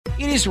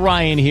It is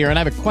Ryan here, and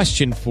I have a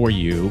question for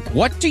you.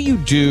 What do you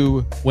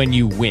do when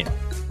you win?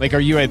 Like, are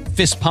you a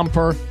fist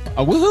pumper,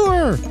 a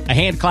woohooer, a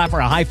hand clapper,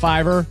 a high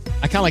fiver?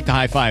 I kind of like the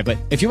high five, but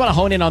if you want to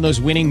hone in on those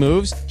winning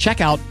moves,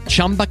 check out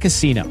Chumba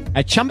Casino.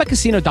 At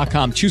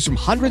ChumbaCasino.com, choose from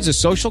hundreds of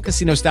social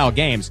casino-style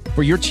games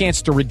for your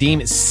chance to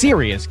redeem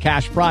serious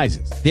cash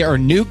prizes. There are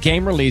new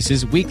game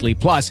releases weekly,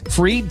 plus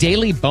free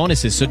daily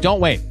bonuses. So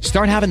don't wait.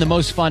 Start having the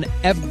most fun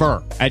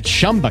ever at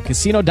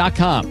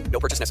ChumbaCasino.com.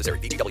 No purchase necessary.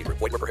 VGW Group.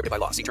 Void where prohibited by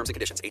law. See terms and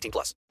conditions. 18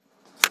 plus.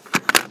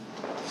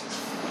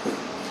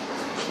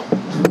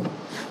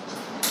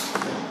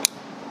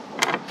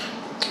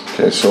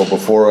 Okay, so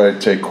before I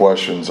take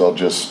questions, I'll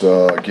just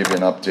give you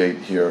an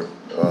update here.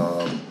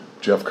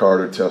 Jeff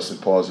Carter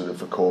tested positive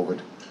for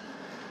COVID,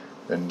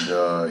 and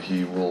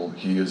he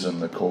is in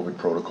the COVID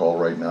protocol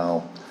right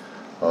now.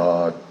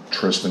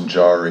 Tristan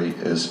Jarry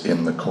is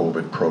in the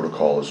COVID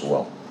protocol as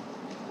well.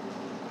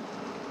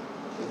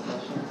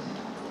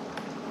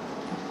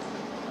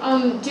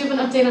 Do you have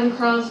an update on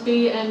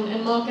Crosby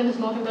and Malkin? Has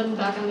Malkin been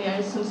back on the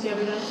ice since the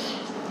other day?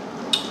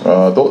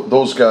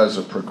 Those guys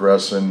are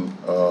progressing.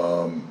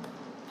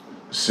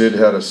 Sid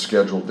had a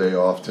scheduled day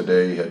off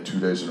today. He had 2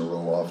 days in a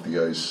row off the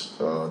ice.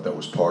 That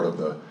was part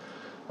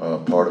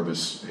of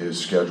his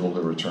schedule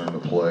to return to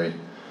play.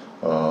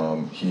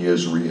 He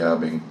is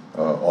rehabbing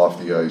off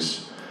the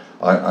ice.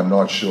 I'm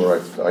not sure.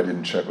 I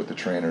didn't check with the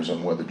trainers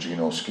on whether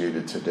Gino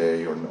skated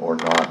today or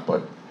not,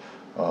 but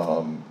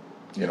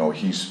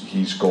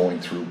he's going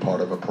through part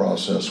of a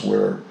process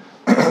where,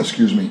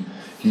 excuse me,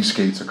 he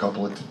skates a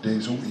couple of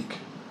days a week.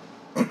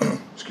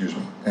 Excuse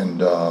me,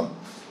 and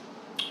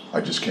I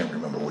just can't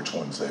remember which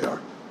ones they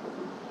are.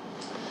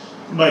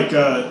 Mike,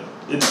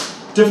 it's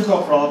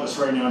difficult for all of us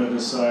right now to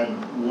decide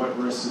what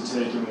risks to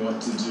take and what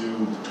to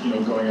do,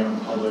 going out in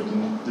public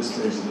in this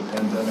stage of the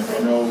pandemic. I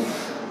know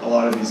a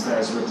lot of these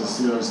guys were at the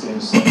Steelers game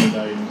Sunday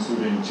night,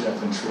 including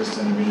Jeff and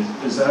Tristan. I mean,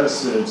 is that a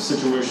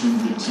situation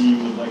the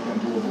team would like them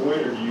to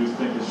avoid, or do you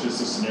think it's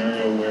just a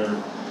scenario where,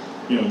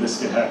 this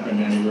could happen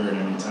anywhere at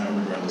any time,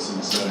 regardless of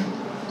the setting?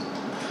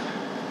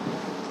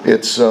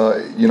 It's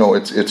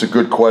it's a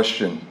good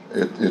question.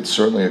 It's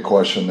certainly a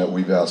question that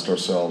we've asked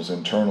ourselves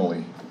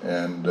internally,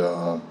 and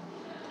we're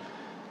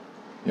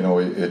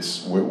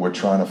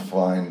trying to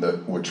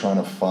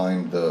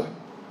find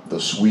the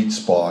sweet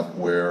spot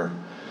where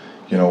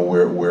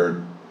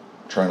we're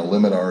trying to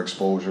limit our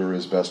exposure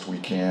as best we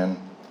can,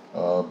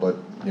 but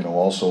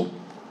also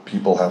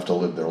people have to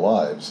live their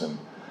lives, and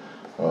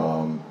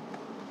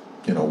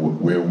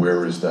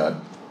where is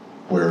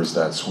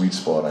that sweet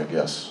spot, I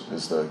guess,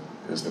 is the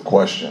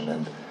question.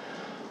 And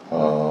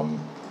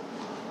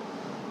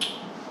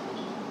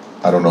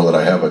I don't know that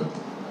I have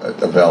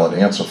a valid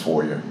answer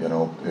for you.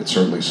 It's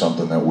certainly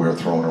something that we're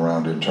throwing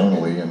around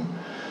internally, and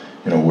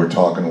we're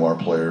talking to our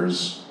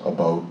players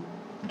about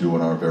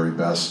doing our very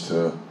best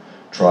to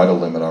try to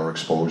limit our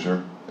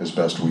exposure as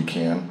best we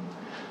can,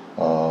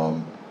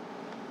 and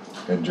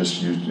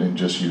just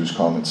use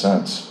common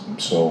sense.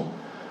 So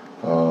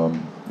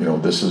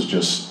this is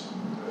just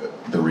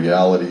the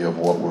reality of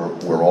what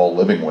we're all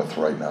living with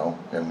right now,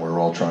 and we're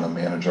all trying to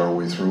manage our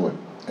way through it.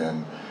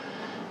 And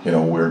I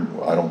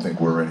don't think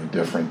we're any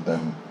different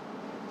than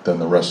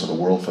the rest of the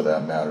world, for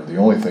that matter. The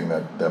only thing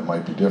that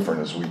might be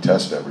different is we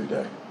test every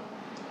day.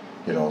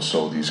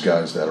 So these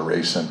guys that are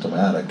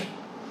asymptomatic,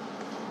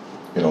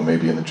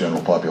 maybe in the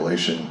general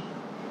population,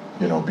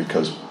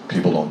 because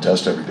people don't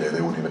test every day,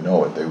 they wouldn't even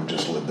know it. They would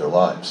just live their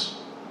lives.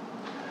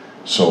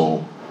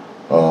 So,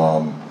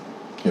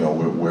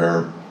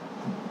 where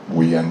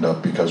we end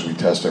up, because we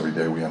test every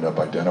day, we end up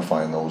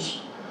identifying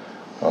those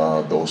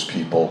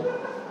people.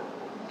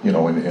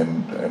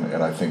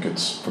 And I think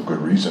it's for good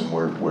reason.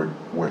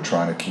 We're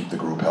trying to keep the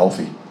group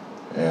healthy,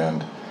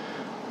 and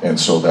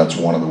so that's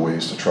one of the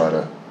ways to try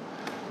to,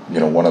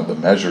 one of the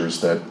measures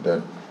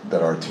that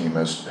our team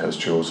has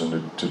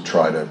chosen to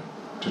try to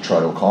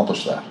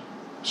accomplish that.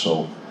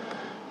 So,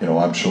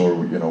 I'm sure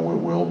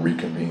we'll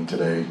reconvene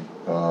today,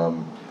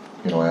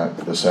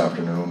 this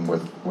afternoon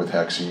with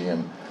Hexie,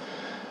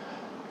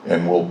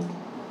 and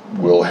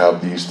we'll have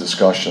these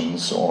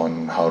discussions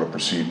on how to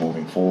proceed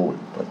moving forward.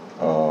 But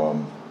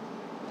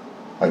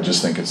I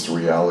just think it's the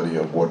reality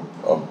of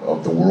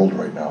the world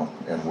right now,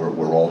 and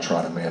we're all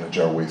trying to manage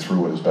our way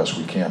through it as best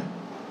we can.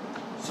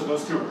 So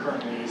those two are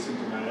currently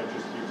asymptomatic,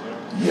 just to be clear?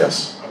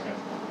 Yes. Okay.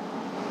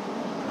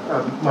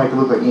 Mike, it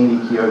looked like Andy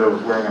Kyoto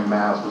was wearing a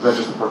mask. Was that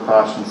just a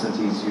precaution since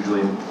he's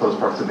usually in close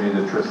proximity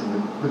to Tristan,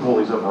 the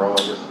goalies overall,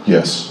 I guess?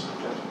 Yes.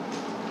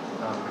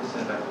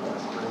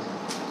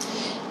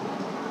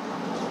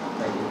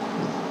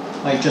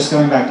 Like, just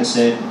going back to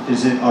Sid,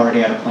 is it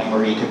already at a point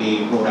where he could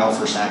be ruled out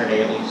for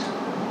Saturday at least?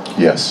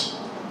 Yes.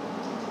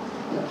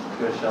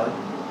 Good, Shelley.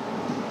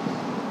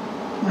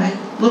 Right.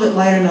 A little bit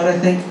lighter note, I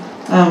think.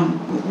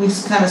 We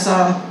kind of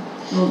saw a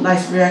little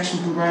nice reaction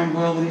from Brian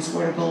Boyle when he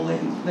scored a goal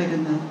late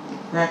in the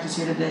practice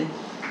here today.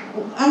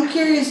 I'm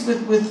curious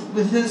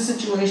with his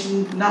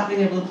situation, not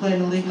being able to play in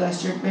the league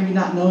last year, maybe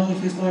not knowing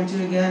if he's going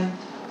to again.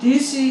 Do you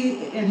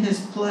see in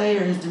his play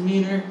or his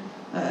demeanor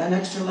an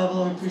extra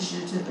level of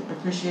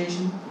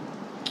appreciation?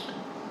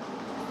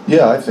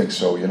 Yeah, I think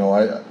so.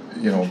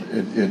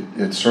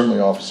 It certainly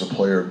offers a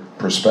player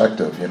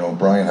perspective.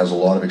 Brian has a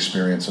lot of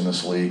experience in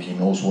this league. He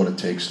knows what it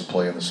takes to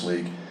play in this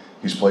league.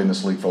 He's played in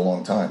this league for a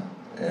long time,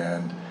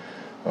 and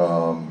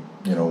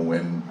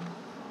when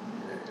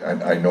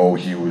I know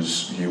he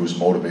was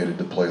motivated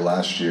to play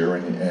last year,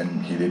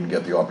 and he didn't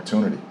get the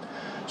opportunity.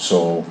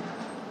 So,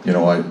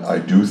 I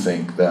do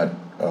think that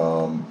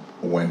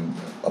when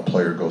a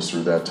player goes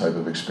through that type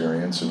of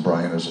experience, and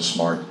Brian is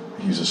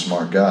he's a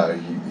smart guy.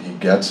 He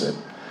gets it.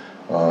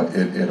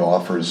 It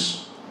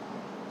offers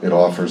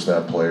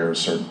that player a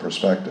certain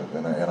perspective,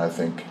 and I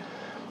think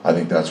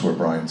that's where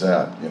Brian's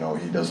at.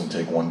 He doesn't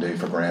take one day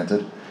for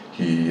granted.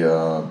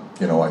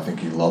 I think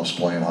he loves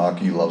playing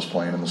hockey. He loves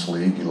playing in this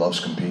league. He loves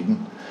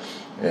competing,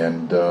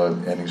 and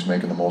he's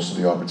making the most of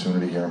the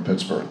opportunity here in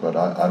Pittsburgh. But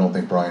I don't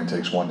think Brian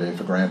takes one day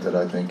for granted.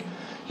 I think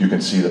you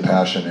can see the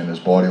passion in his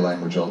body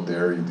language out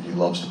there. He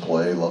loves to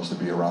play. He loves to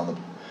be around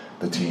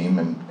the team,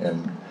 and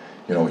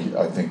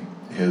I think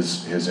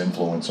his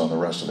influence on the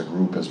rest of the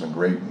group has been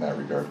great in that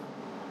regard.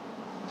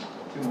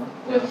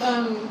 With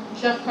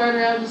Jeff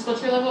Carter out, just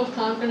what's your level of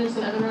confidence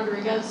in Evan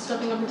Rodriguez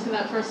stepping up into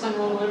that first-line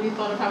role? What have you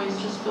thought of how he's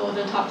just filled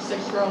a top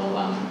 6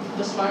 role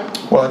this far?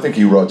 Well, I think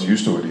Erod's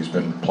used to it. He's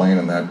been playing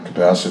in that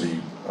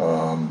capacity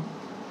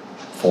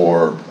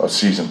for a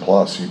season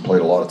plus. He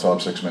played a lot of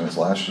top 6 minutes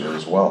last year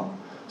as well.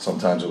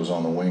 Sometimes it was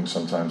on the wing,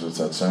 sometimes it's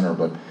at center,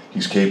 but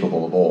he's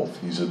capable of both.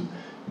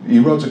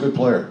 Erod's a good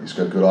player. He's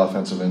got good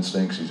offensive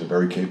instincts. He's a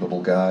very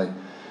capable guy,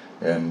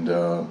 and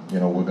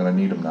we're going to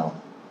need him now.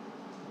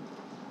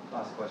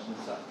 Last question,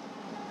 Seth.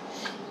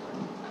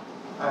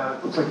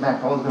 Looks like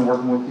Matt Cullen's been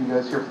working with you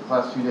guys here for the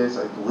last few days.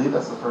 I believe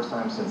that's the first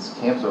time since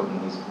camp's open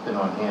he's been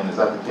on hand. Is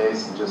that the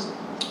case? And just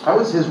how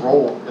has his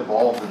role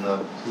evolved in the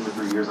 2 or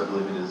 3 years I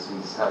believe it is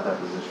he's had that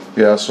position?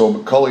 Yeah,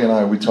 so Cully and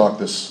I, we talked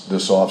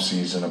this off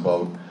season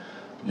about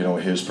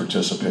his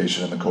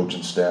participation in the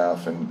coaching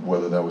staff and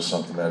whether that was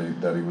something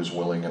that he was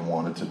willing and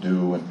wanted to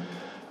do,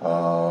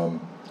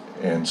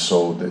 and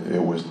so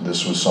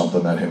this was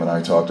something that him and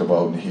I talked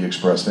about, and he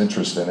expressed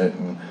interest in it,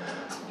 and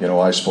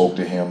I spoke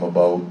to him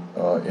about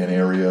an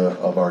area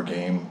of our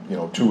game,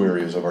 2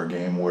 areas of our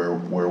game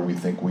where we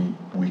think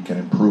we can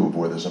improve,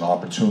 where there's an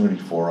opportunity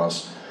for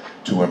us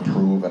to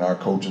improve, and our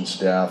coaching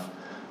staff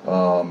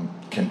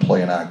can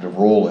play an active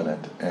role in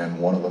it, and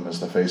one of them is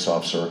the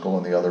face-off circle,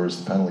 and the other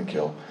is the penalty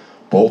kill,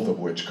 both of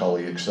which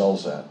Cully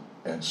excels at.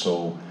 And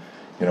so,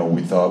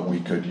 we thought we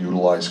could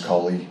utilize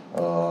Cully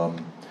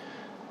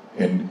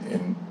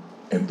in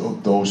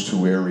those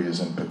 2 areas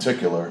in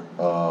particular.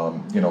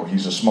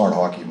 He's a smart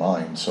hockey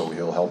mind, so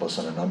he'll help us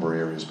in a number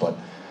of areas. But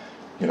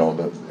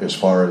as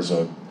far as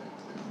a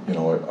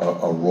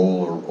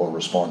role or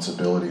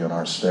responsibility on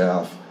our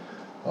staff,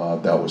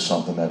 that was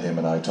something that him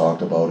and I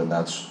talked about, and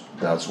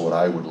that's what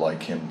I would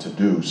like him to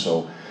do.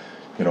 So,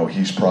 you're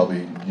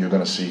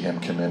going to see him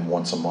come in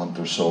once a month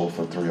or so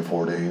for 3 or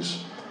 4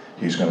 days.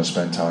 He's going to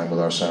spend time with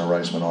our center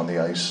iceman on the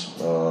ice,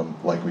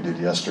 like we did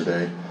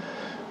yesterday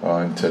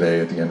and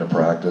today at the end of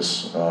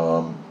practice.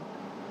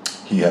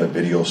 He had a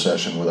video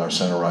session with our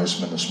center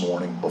iceman this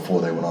morning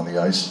before they went on the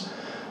ice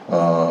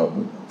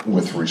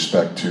with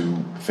respect to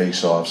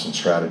face-offs and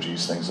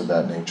strategies, things of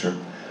that nature.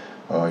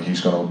 He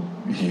is going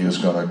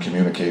to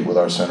communicate with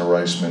our center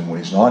iceman when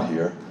he's not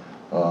here,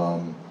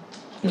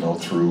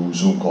 through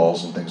Zoom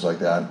calls and things like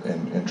that,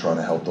 and trying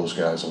to help those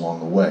guys along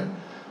the way.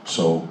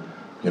 So,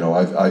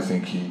 I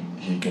think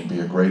he can be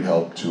a great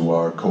help to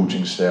our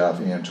coaching staff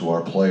and to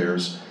our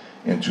players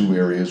in 2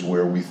 areas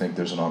where we think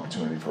there's an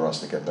opportunity for us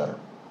to get better.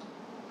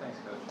 Thanks,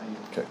 Coach. Thank you.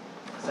 Okay.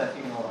 Seth,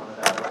 you can hold on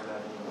to that.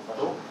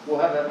 We'll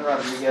have Evan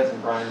Rodriguez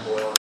and Brian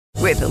Boyle.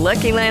 With the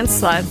Lucky Land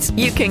Slots,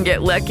 you can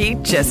get lucky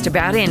just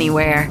about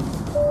anywhere.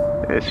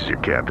 This is your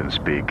captain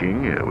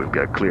speaking. We've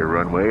got clear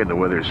runway and the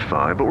weather's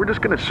fine, but we're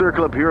just going to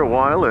circle up here a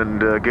while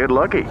and get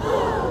lucky.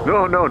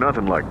 No,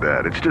 nothing like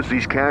that. It's just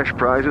these cash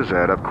prizes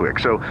add up quick.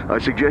 So I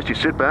suggest you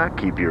sit back,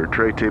 keep your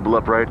tray table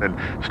upright, and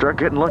start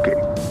getting lucky.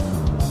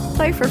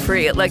 Play for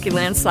free at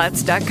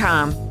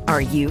LuckyLandSlots.com.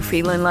 Are you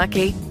feeling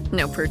lucky?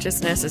 No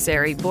purchase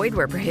necessary. Void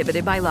where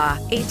prohibited by law.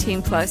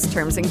 18+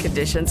 terms and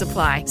conditions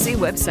apply. See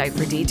website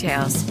for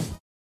details.